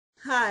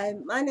Hi,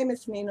 my name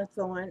is Nina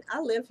Thorne. I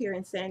live here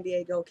in San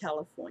Diego,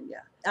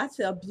 California. I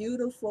sell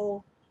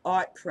beautiful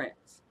art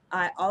prints.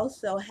 I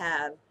also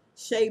have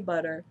shea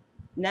butter,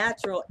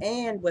 natural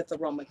and with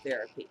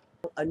aromatherapy.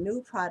 A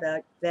new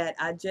product that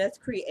I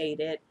just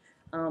created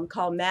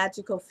called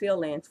Magical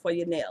Fill-Ins for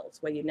your nails,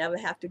 where you never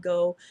have to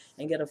go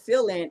and get a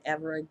fill-in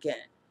ever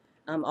again.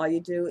 All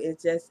you do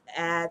is just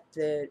add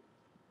the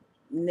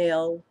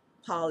nail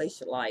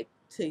polish like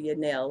to your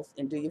nails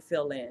and do your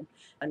fill-in.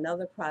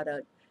 Another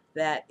product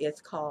that is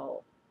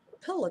called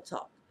Pillow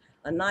Talk,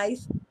 a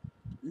nice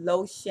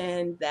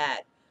lotion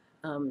that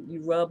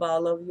you rub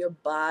all over your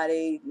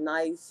body,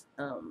 nice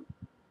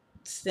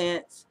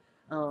scents,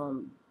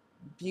 um,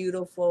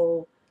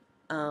 beautiful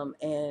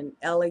and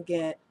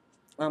elegant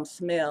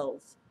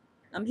smells.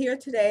 I'm here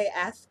today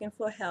asking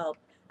for help.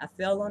 I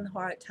fell on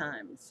hard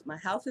times. My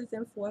house is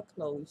in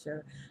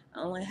foreclosure.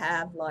 I only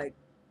have like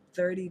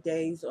 30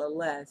 days or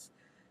less.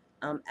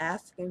 I'm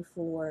asking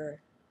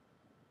for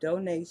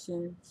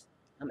donations.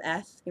 I'm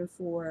asking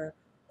for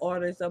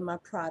orders of my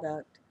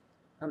product.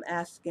 I'm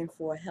asking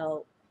for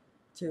help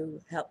to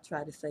help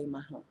try to save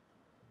my home.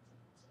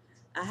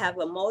 I have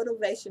a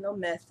motivational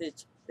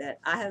message that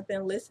I have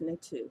been listening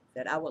to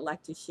that I would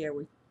like to share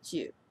with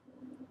you.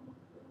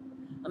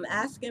 I'm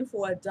asking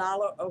for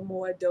 $1 or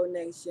more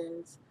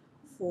donations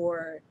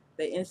for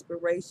the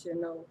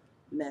inspirational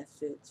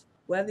message.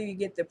 Whether you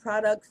get the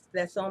products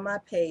that's on my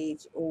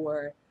page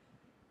or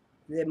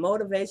the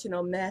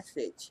motivational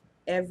message,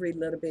 every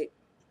little bit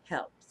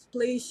helps.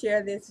 Please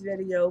share this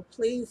video.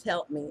 Please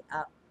help me.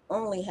 I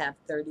only have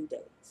 30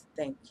 days.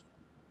 Thank you.